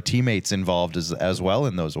of his other teammates involved as well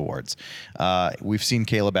in those awards? We've seen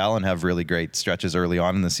Caleb Allen have really great stretches early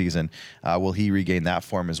on in the season. Will he regain that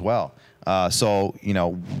form as well? So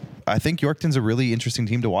I think Yorkton's a really interesting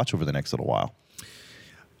team to watch over the next little while.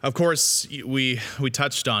 Of course, we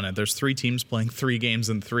touched on it. There's 3 teams playing 3 games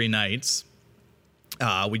in 3 nights.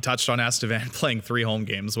 We touched on Estevan playing 3 home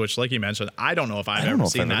games, which, like you mentioned, I don't know if I've ever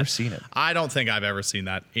seen that. I don't think I've ever seen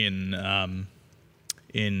that in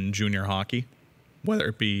junior hockey, whether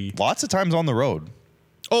it be lots of times on the road.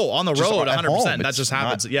 Oh, on the road, 100%. That just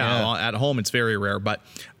happens. Not, at home, it's very rare. But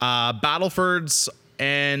Battleford's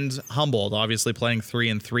and Humboldt obviously playing 3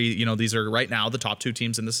 and 3. These are right now the top 2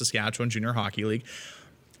 teams in the Saskatchewan Junior Hockey League.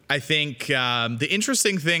 I think the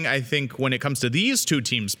interesting thing, when it comes to these 2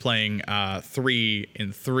 teams playing 3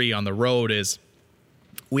 and 3 on the road is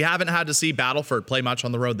we haven't had to see Battleford play much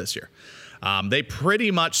on the road this year. They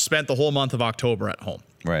pretty much spent the whole month of October at home.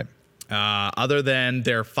 Right. Other than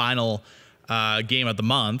their final game of the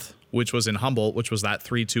month, which was in Humboldt, which was that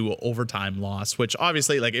 3-2 overtime loss, which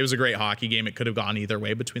obviously, it was a great hockey game. It could have gone either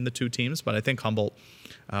way between the 2 teams, but I think Humboldt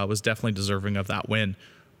was definitely deserving of that win.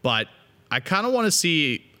 But I kind of want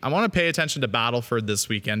to pay attention to Battleford this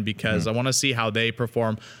weekend because I want to see how they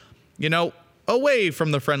perform, away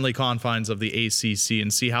from the friendly confines of the ACC,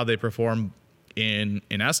 and see how they perform in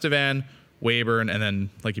Estevan, Weyburn, and then,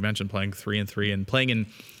 like you mentioned, playing 3 and 3 and playing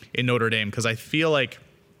in Notre Dame, because I feel like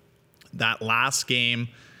that last game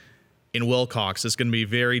in Wilcox is going to be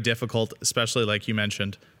very difficult, especially, like you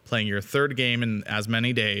mentioned, playing your 3rd game in as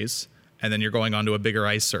many days, and then you're going onto a bigger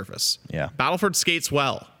ice surface. Yeah. Battleford skates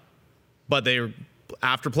well, but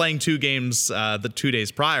after playing 2 games the 2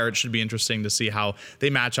 days prior, it should be interesting to see how they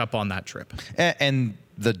match up on that trip. And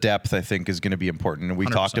the depth, I think, is going to be important. And we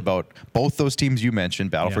 100%. talked about both those teams you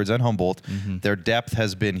mentioned, Battlefords and Humboldt. Their depth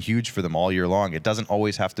has been huge for them all year long. It doesn't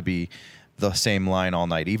always have to be the same line all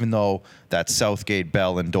night, even though that Southgate,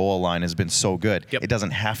 Bell, and Dole line has been so good. Yep. It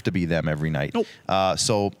doesn't have to be them every night. Nope.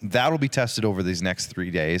 So that'll be tested over these next 3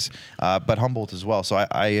 days, but Humboldt as well. So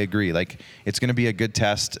I agree. Like, it's going to be a good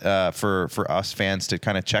test for us fans to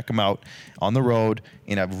kind of check them out on the road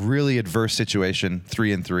in a really adverse situation,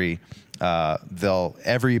 3-3.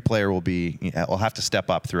 Every player will have to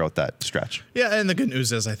step up throughout that stretch. Yeah, and the good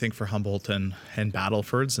news is, I think, for Humboldt and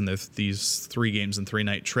Battlefords and these 3 games and 3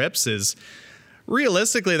 night trips is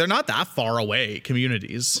realistically they're not that far away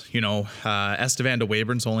communities. Estevan to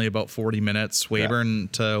Weyburn's only about 40 minutes.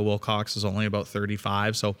 Weyburn to Wilcox is only about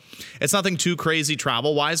 35. So it's nothing too crazy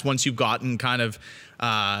travel wise once you've gotten kind of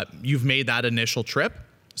you've made that initial trip.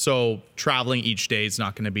 So traveling each day is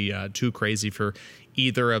not going to be too crazy for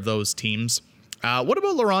either of those teams. What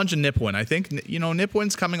about La Ronge and Nipawin? I think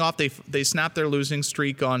Nipawin's coming off. They snapped their losing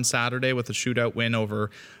streak on Saturday with a shootout win over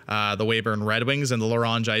the Weyburn Red Wings, and the La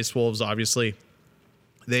Ronge Ice Wolves. Obviously,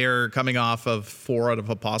 they're coming off of 4 out of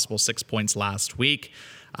a possible 6 points last week.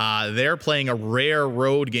 They're playing a rare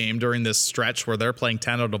road game during this stretch where they're playing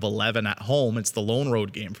 10 out of 11 at home. It's the lone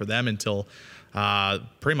road game for them until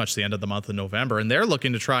pretty much the end of the month of November, and they're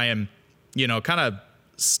looking to try and kind of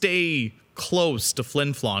stay close to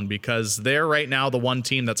Flin Flon because they're right now the one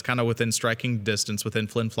team that's kind of within striking distance within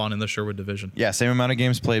Flin Flon in the Sherwood division. Yeah, same amount of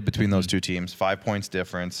games played between those 2 teams, 5 points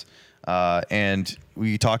difference. And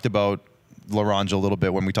we talked about La Ronge a little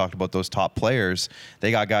bit when we talked about those top players.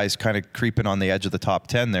 They got guys kind of creeping on the edge of the top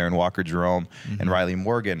 10 there in Walker Jerome and Riley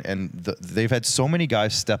Morgan. And they've had so many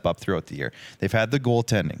guys step up throughout the year. They've had the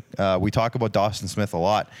goaltending. We talk about Dawson Smith a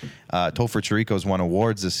lot. Topher Chirico's won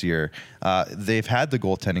awards this year. They've had the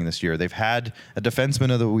goaltending this year. They've had a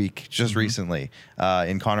defenseman of the week just recently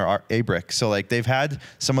in Connor Abrick. So they've had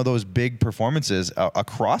some of those big performances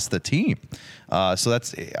across the team. So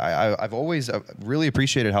that's I've always really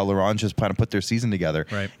appreciated how La Ronge has kind of put their season together.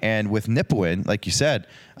 Right. And with Nipawin, like you said,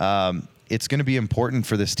 it's going to be important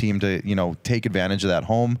for this team to take advantage of that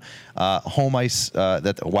home ice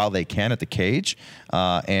that while they can at the cage,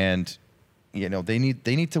 and they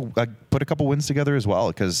need to put a couple wins together as well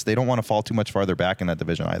because they don't want to fall too much farther back in that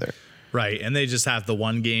division either. Right, and they just have the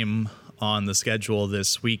one game on the schedule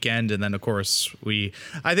this weekend, and then of course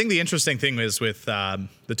I think the interesting thing is with the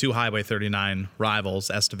 2 Highway 39 rivals,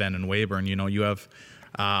 Estevan and Weyburn. You have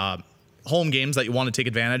home games that you want to take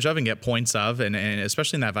advantage of and get points of, and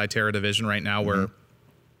especially in that Viterra division right now, where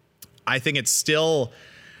I think it's still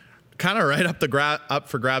kind of right up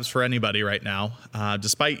for grabs for anybody right now.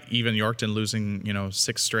 Despite even Yorkton losing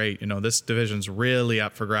 6 straight, this division's really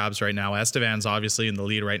up for grabs right now. Estevan's obviously in the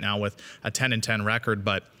lead right now with a 10-10 record,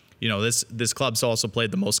 but this club's also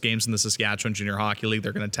played the most games in the Saskatchewan Junior Hockey League.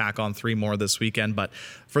 They're going to tack on 3 more this weekend. But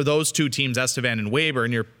for those 2 teams, Estevan and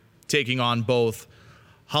Weyburn, you're taking on both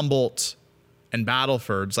Humboldt and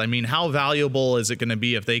Battlefords. I mean, how valuable is it going to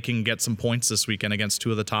be if they can get some points this weekend against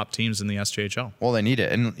 2 of the top teams in the SJHL? Well, they need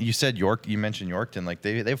it. And you said you mentioned Yorkton.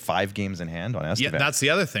 They have 5 games in hand on Estevan. Yeah, that's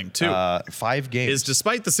the other thing, too. 5 games. Is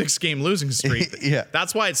despite the 6-game losing streak. Yeah.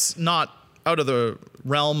 That's why it's not out of the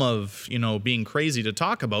realm of being crazy to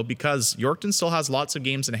talk about, because Yorkton still has lots of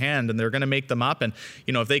games in hand and they're going to make them up, and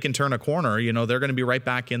if they can turn a corner, they're going to be right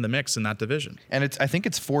back in the mix in that division. And I think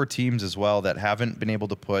it's 4 teams as well that haven't been able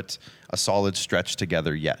to put a solid stretch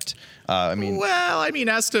together yet.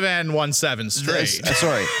 Estevan won 7 straight.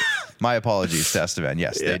 Sorry, my apologies to Estevan.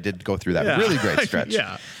 Yes, they did go through that really great stretch.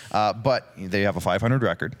 But they have a 500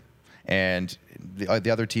 record. And the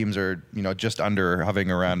other teams are, just hovering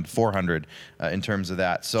around 400 in terms of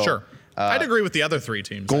that. So sure, I'd agree with the other 3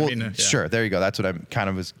 teams. Sure, there you go. That's what I'm kind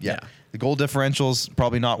of was. Yeah. The goal differentials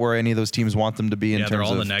probably not where any of those teams want them to be in terms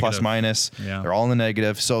of plus minus. Yeah. They're all in the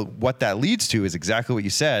negative. So what that leads to is exactly what you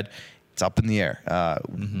said. It's up in the air.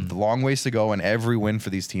 The long ways to go, and every win for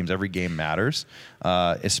these teams, every game matters,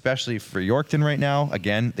 especially for Yorkton right now.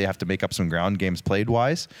 Again, they have to make up some ground games played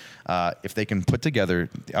wise. If they can put together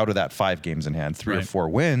out of that 5 games in hand, 3 or 4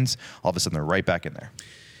 wins, all of a sudden they're right back in there.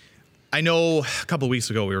 I know a couple of weeks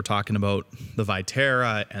ago we were talking about the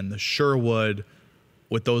Viterra and the Sherwood,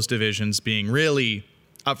 with those divisions being really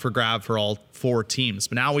up for grab for all 4 teams.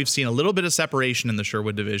 But now we've seen a little bit of separation in the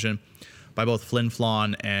Sherwood division by both Flin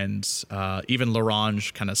Flon and even La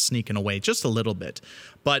Ronge kind of sneaking away just a little bit.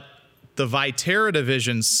 But the Viterra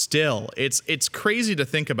division still, it's crazy to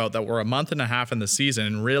think about that we're a month and a half in the season,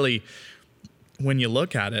 and really, when you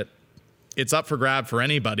look at it, it's up for grab for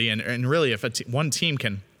anybody. And really, if one team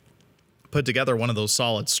can put together one of those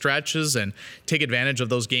solid stretches and take advantage of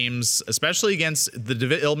those games, especially against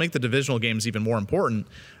it'll make the divisional games even more important.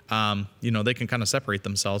 They can kind of separate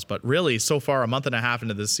themselves. But really, so far, a month and a half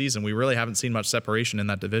into this season, we really haven't seen much separation in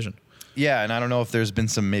that division. Yeah, and I don't know if there's been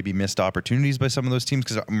some maybe missed opportunities by some of those teams,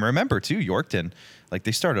 because remember too, Yorkton, like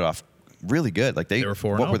they started off really good. Like they were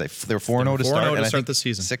 4-0. What were they? They were 4-0 to start. To start the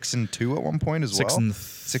season. 6-2 at one point as well.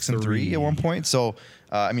 6-3 at one point. So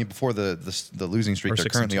before the losing streak they're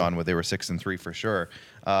currently on, where they were 6-3 for sure.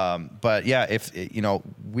 But yeah, if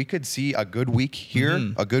we could see a good week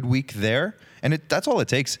here, a good week there, and that's all it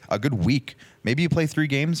takes. A good week. Maybe you play 3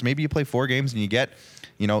 games, maybe you play 4 games, and you get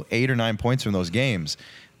 8 or 9 points from those games.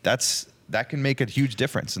 That can make a huge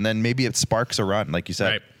difference, and then maybe it sparks a run, like you said.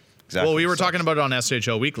 Right. Exactly. Well, we were talking about it on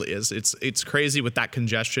SJHL Weekly. It's crazy with that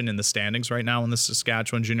congestion in the standings right now in the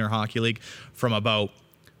Saskatchewan Junior Hockey League, from about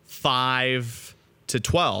 5 to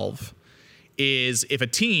 12. Is if a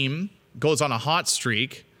team goes on a hot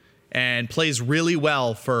streak and plays really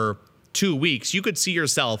well for 2 weeks, you could see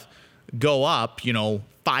yourself go up,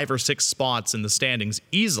 5 or 6 spots in the standings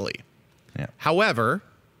easily. Yeah. However,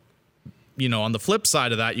 on the flip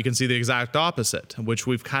side of that, you can see the exact opposite, which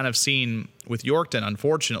we've kind of seen with Yorkton,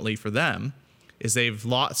 unfortunately for them, is they've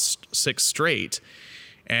lost 6 straight.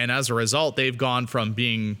 And as a result, they've gone from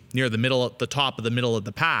being near the top of the middle of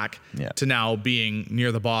the pack to now being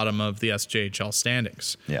near the bottom of the SJHL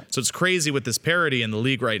standings. Yeah. So it's crazy with this parity in the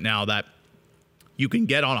league right now that you can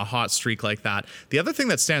get on a hot streak like that. The other thing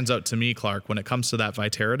that stands out to me, Clark, when it comes to that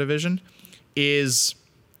Viterra division is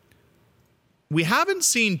we haven't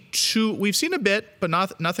seen we've seen a bit, but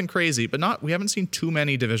nothing crazy, but we haven't seen too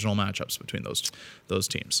many divisional matchups between those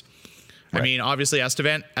teams. Right. I mean, obviously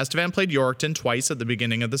Estevan played Yorkton twice at the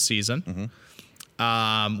beginning of the season.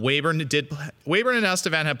 Weyburn and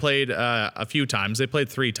Estevan had played a few times. They played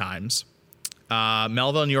 3 times.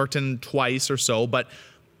 Melville and Yorkton twice or so, but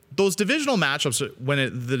those divisional matchups, when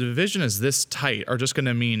the division is this tight, are just going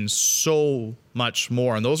to mean so much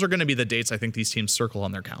more. And those are going to be the dates I think these teams circle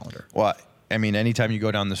on their calendar. Well, I mean, anytime you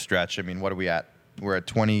go down the stretch, I mean, what are we at? We're at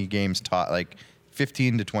 20 games, like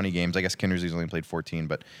 15 to 20 games. I guess Kindersley's only played 14,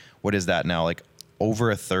 but what is that now? Like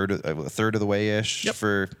over a third of the way-ish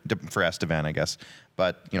for Estevan, I guess.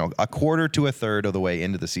 But, a quarter to a third of the way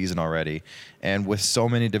into the season already. And with so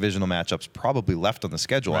many divisional matchups probably left on the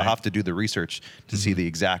schedule, I'll have to do the research to see the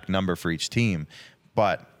exact number for each team.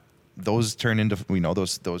 But those turn into,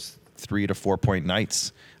 those 3 to 4 point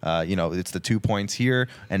nights. It's the 2 points here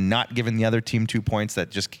and not giving the other team 2 points that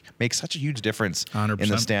just makes such a huge difference 100%. In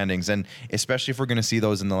the standings. And especially if we're going to see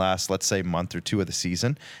those in the last, let's say, month or 2 of the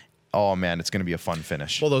season, oh man, it's going to be a fun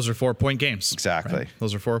finish. Well, those are 4-point games. Exactly. Right?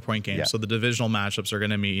 Those are 4-point games. Yeah. So the divisional matchups are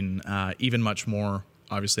going to mean even much more,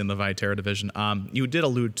 obviously, in the Viterra division. You did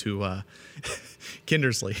allude to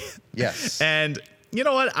Kindersley. Yes. And you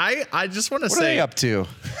know what? I just want to say. What are they up to?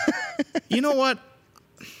 You know what?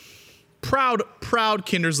 Proud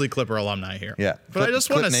Kindersley Clipper alumni here. Yeah. But I just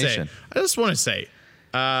want to say,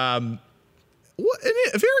 a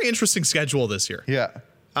very interesting schedule this year. Yeah.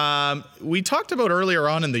 We talked about earlier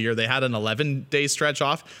on in the year, they had an 11-day stretch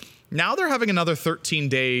off. Now they're having another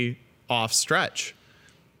 13-day off stretch,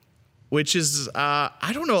 which is,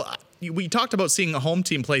 I don't know. We talked about seeing a home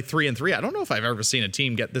team play 3-3. I don't know if I've ever seen a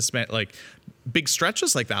team get this big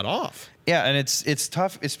stretches like that off. Yeah. And it's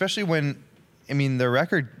tough, especially when, the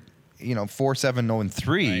record, 4-7-0-3,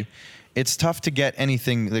 right. It's tough to get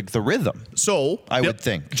anything like the rhythm. So I would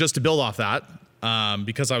think, just to build off that,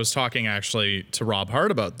 because I was talking actually to Rob Hart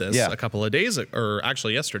about this a couple of days, or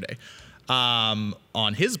actually yesterday,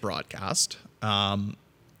 on his broadcast. The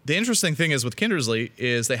interesting thing is with Kindersley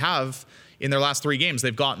is they have, in their last 3 games,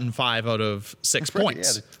 they've gotten 5 out of 6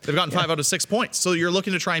 points. Yeah. They've gotten 5 out of 6 points. So you're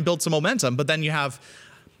looking to try and build some momentum, but then you have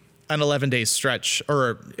an 11-day stretch,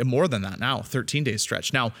 or more than that now, 13-day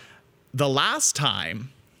stretch. Now, the last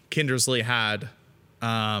time Kindersley had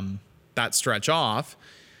that stretch off,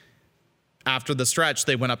 after the stretch,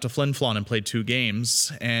 they went up to Flin Flon and played 2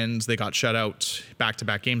 games, and they got shut out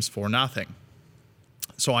back-to-back games 4-0.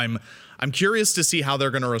 So I'm curious to see how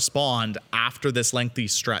they're going to respond after this lengthy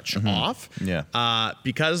stretch off. Yeah.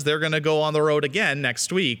 Because they're going to go on the road again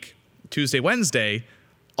next week, Tuesday, Wednesday,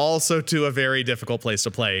 also to a very difficult place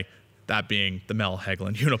to play, that being the Mel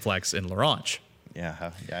Hagelin Uniplex in La Ronge.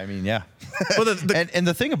 Yeah, I mean, yeah. Well, and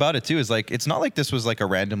the thing about it too is like it's not like this was like a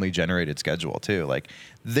randomly generated schedule too. Like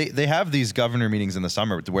they have these governor meetings in the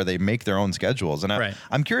summer where they make their own schedules, and Right.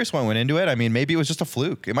 I'm curious what went into it. I mean, maybe it was just a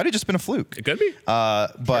fluke. It might have just been a fluke. It could be.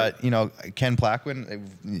 But you know, Ken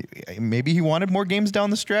Plaquin, maybe he wanted more games down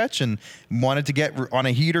the stretch and wanted to get on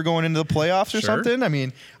a heater going into the playoffs or Sure. something. I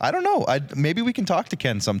mean, I don't know. Maybe we can talk to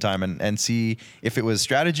Ken sometime and see if it was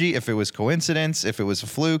strategy, if it was coincidence, if it was a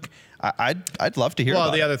fluke. I'd love to hear Well,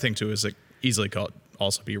 about the it. other thing too is it easily could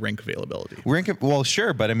also be rink availability. Well,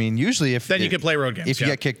 sure, but I mean, usually if Then you could play road games, If you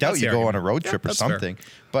yeah. get kicked That's out, the you go on a argument. road Yeah, trip or that's fair. something.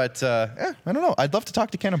 But I don't know. I'd love to talk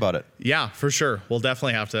to Ken about it. Yeah, for sure. We'll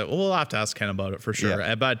definitely have to. We'll have to ask Ken about it for sure.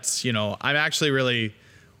 Yeah. But you know, I'm actually really.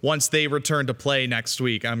 Once they return to play next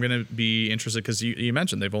week, I'm going to be interested because you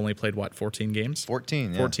mentioned they've only played what 14 games.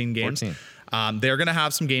 14, yeah. 14 games. 14. They're going to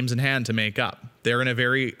have some games in hand to make up. They're in a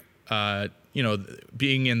very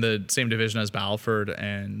being in the same division as Battleford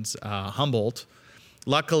and Humboldt.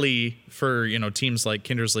 Luckily for teams like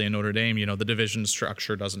Kindersley and Notre Dame, the division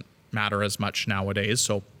structure doesn't matter as much nowadays.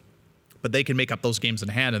 So, but they can make up those games in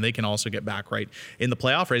hand, and they can also get back right in the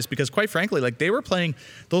playoff race because, quite frankly, like they were playing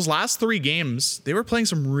those last 3 games, they were playing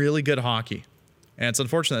some really good hockey, and it's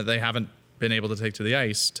unfortunate that they haven't been able to take to the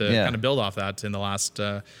ice to kind of build off that in the last.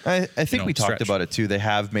 I think we talked stretch. about it too. They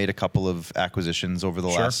have made a couple of acquisitions over the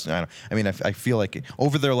last. I feel like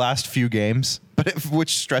over their last few games, but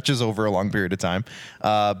which stretches over a long period of time.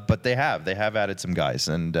 But they have added some guys,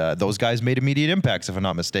 and those guys made immediate impacts, if I'm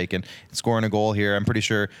not mistaken. Scoring a goal here, I'm pretty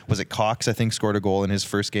sure was it Cox? I think scored a goal in his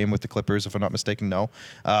first game with the Clippers, if I'm not mistaken. No,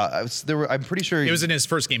 I'm pretty sure It was in his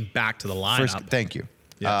first game back to the lineup. Thank you.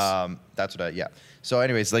 Yes. That's what yeah. So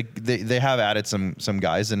anyways, like they have added some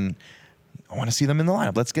guys, and I want to see them in the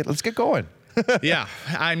lineup. Let's get going. Yeah,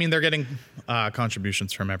 I mean they're getting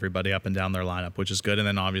contributions from everybody up and down their lineup, which is good. And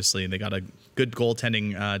then obviously they got a good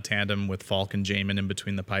goaltending tandem with Falk and Jamin in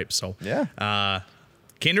between the pipes. So yeah,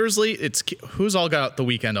 Kindersley, it's who's all got the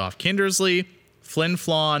weekend off? Kindersley, Flin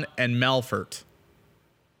Flon, and Melfort.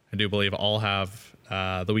 I do believe all have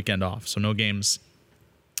the weekend off, so no games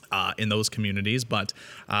in those communities. But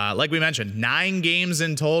like we mentioned, 9 games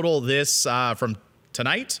in total this from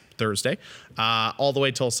tonight, Thursday, all the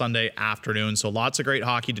way till Sunday afternoon. So lots of great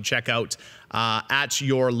hockey to check out at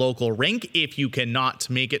your local rink. If you cannot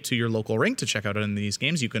make it to your local rink to check out any of these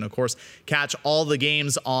games, you can, of course, catch all the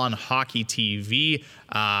games on Hockey TV.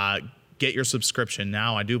 Get your subscription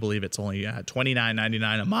now. I do believe it's only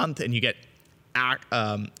 $29.99 a month, and you get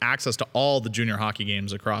access to all the junior hockey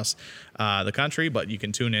games across the country, but you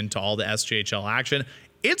can tune in to all the SJHL action.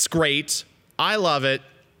 It's great. I love it.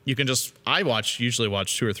 You can I usually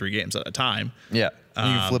watch 2 or 3 games at a time. yeah. You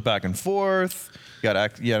can flip back and forth. You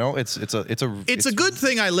got It's a good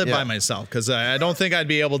thing I live by myself because I don't think I'd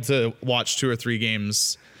be able to watch 2 or 3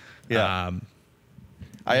 games. Yeah.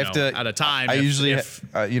 I have to at a time. I usually, if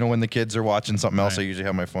when the kids are watching something else, Right. I usually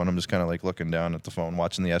have my phone. I'm just kind of like looking down at the phone,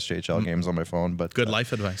 watching the SJHL games on my phone. But good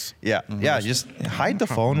life advice. yeah, just hide the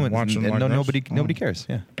phone Watching and like this. nobody cares.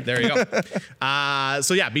 Yeah, There you go.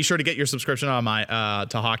 So yeah, be sure to get your subscription on my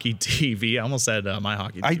to Hockey TV. I almost said my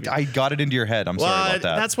Hockey TV. I got it into your head. I'm sorry about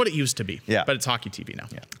that. That's what it used to be. Yeah. But it's Hockey TV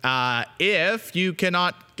now. If you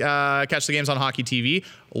cannot catch the games on Hockey TV,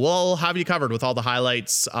 we'll have you covered with all the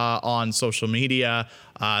highlights on social media.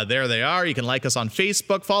 There they are. You can like us on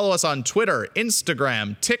Facebook, follow us on Twitter,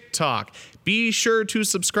 Instagram, TikTok. Be sure to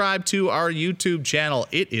subscribe to our YouTube channel.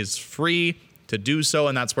 It is free to do so,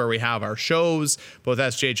 and that's where we have our shows, both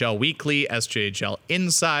SJHL Weekly, SJHL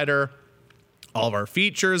Insider, all of our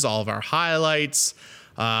features, all of our highlights,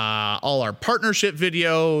 all our partnership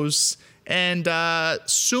videos, and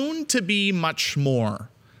soon to be much more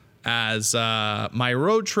as my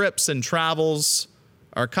road trips and travels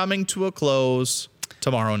are coming to a close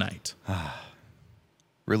tomorrow night.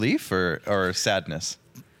 Relief or sadness?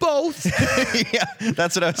 Both. Yeah,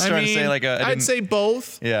 that's what I was trying to say. Like, I'd say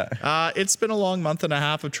both. Yeah. It's been a long month and a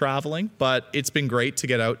half of traveling, but it's been great to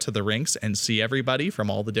get out to the rinks and see everybody from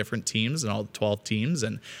all the different teams and all the 12 teams,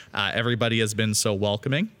 and everybody has been so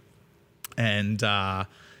welcoming. And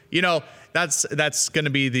that's going to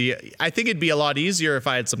be I think it'd be a lot easier if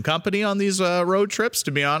I had some company on these road trips,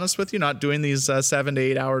 to be honest with you, not doing these 7 to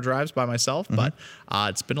 8 hour drives by myself, but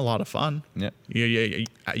it's been a lot of fun. Yeah.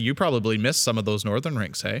 You probably missed some of those northern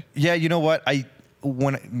rinks, hey? Yeah, you know what?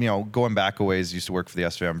 when, going back a ways, used to work for the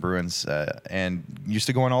SVM Bruins and used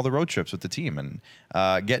to go on all the road trips with the team, and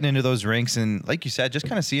getting into those rinks and, like you said, just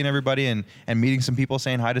kind of seeing everybody and meeting some people,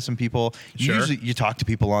 saying hi to some people. Sure. Usually you talk to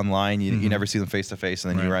people online, you never see them face to face,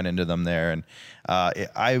 and then you run into them there. And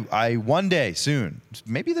I one day soon,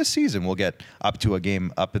 maybe this season, we'll get up to a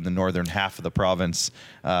game up in the northern half of the province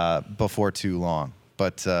before too long.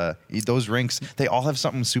 But those rinks, they all have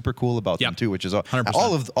something super cool about them too, which is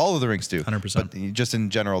 100%. all of the rinks do. 100%. But just in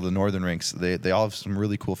general, the northern rinks, they all have some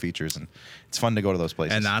really cool features, and it's fun to go to those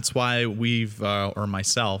places. And that's why we've, or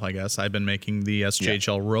myself, I guess, I've been making the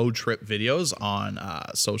SJHL road trip videos on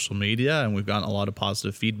social media, and we've gotten a lot of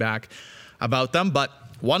positive feedback about them. But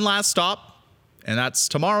one last stop, and that's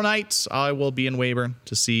tomorrow night. I will be in Weyburn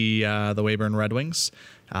to see the Weyburn Red Wings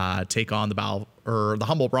take on the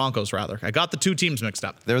Humboldt Broncos, rather. I got the two teams mixed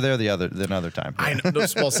up. They're there another time. I know.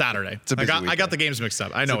 Well, Saturday. I got the games mixed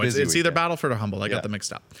up. I know it's either Battleford or Humboldt. I got them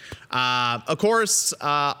mixed up. Of course,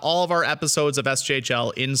 all of our episodes of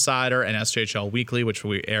SJHL Insider and SJHL Weekly, which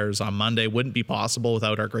airs on Monday, wouldn't be possible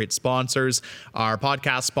without our great sponsors. Our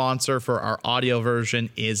podcast sponsor for our audio version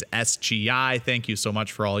is SGI. Thank you so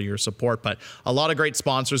much for all your support. But a lot of great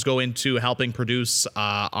sponsors go into helping produce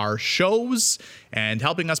our shows and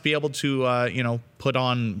helping us be able to, put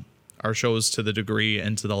on our shows to the degree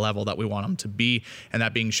and to the level that we want them to be. And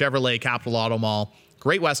that being Chevrolet, Capital Auto Mall,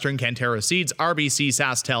 Great Western, Cantera Seeds, RBC,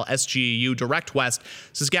 SaskTel, SGEU, Direct West,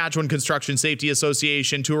 Saskatchewan Construction Safety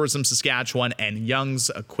Association, Tourism Saskatchewan, and Young's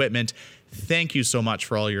Equipment. Thank you so much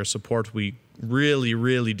for all your support. We really,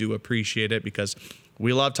 really do appreciate it, because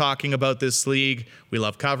we love talking about this league. We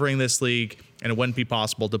love covering this league, and it wouldn't be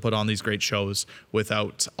possible to put on these great shows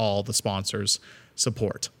without all the sponsors'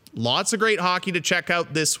 support. Lots of great hockey to check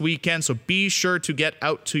out this weekend, so be sure to get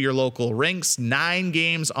out to your local rinks. 9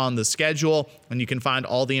 games on the schedule, and you can find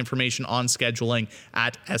all the information on scheduling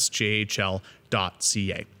at sjhl.ca.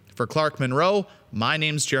 For Clark Monroe, my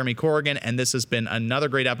name's Jeremy Corrigan, and this has been another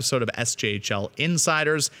great episode of SJHL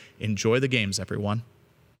Insiders. Enjoy the games, everyone.